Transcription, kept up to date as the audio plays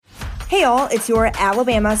Hey all, it's your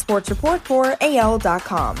Alabama sports report for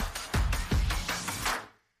AL.com.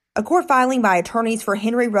 A court filing by attorneys for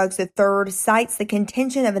Henry Ruggs III cites the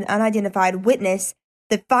contention of an unidentified witness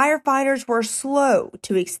that firefighters were slow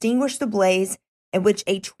to extinguish the blaze in which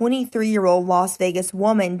a 23-year-old Las Vegas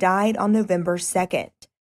woman died on November 2nd.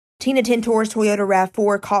 Tina Tintor's Toyota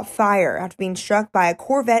RAV4 caught fire after being struck by a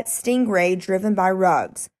Corvette Stingray driven by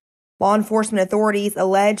Ruggs. Law enforcement authorities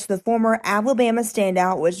allege the former Alabama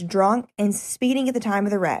standout was drunk and speeding at the time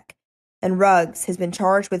of the wreck, and Ruggs has been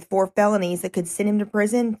charged with 4 felonies that could send him to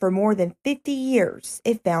prison for more than 50 years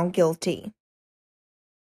if found guilty.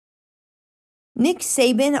 Nick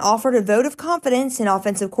Saban offered a vote of confidence in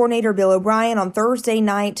offensive coordinator Bill O'Brien on Thursday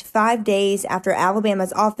night, 5 days after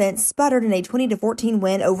Alabama's offense sputtered in a 20-14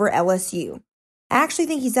 win over LSU. I actually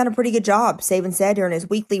think he's done a pretty good job, Saban said during his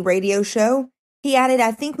weekly radio show. He added,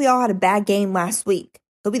 "I think we all had a bad game last week."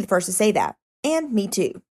 He'll be the first to say that. And me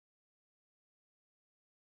too.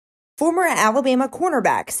 Former Alabama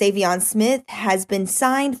cornerback Savion Smith has been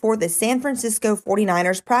signed for the San Francisco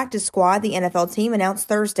 49ers practice squad, the NFL team announced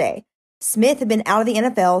Thursday. Smith had been out of the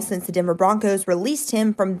NFL since the Denver Broncos released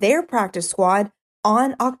him from their practice squad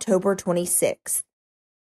on October 26th.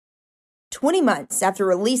 20 months after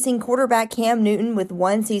releasing quarterback Cam Newton with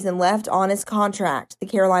 1 season left on his contract, the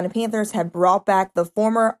Carolina Panthers have brought back the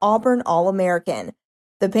former Auburn All-American.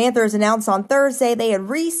 The Panthers announced on Thursday they had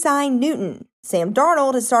re-signed Newton. Sam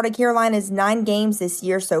Darnold has started Carolina's 9 games this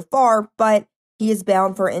year so far, but he is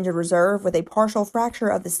bound for injured reserve with a partial fracture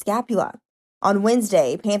of the scapula. On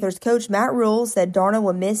Wednesday, Panthers coach Matt Rule said Darnold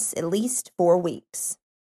will miss at least 4 weeks.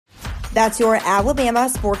 That's your Alabama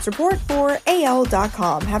sports report for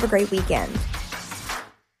AL.com. Have a great weekend.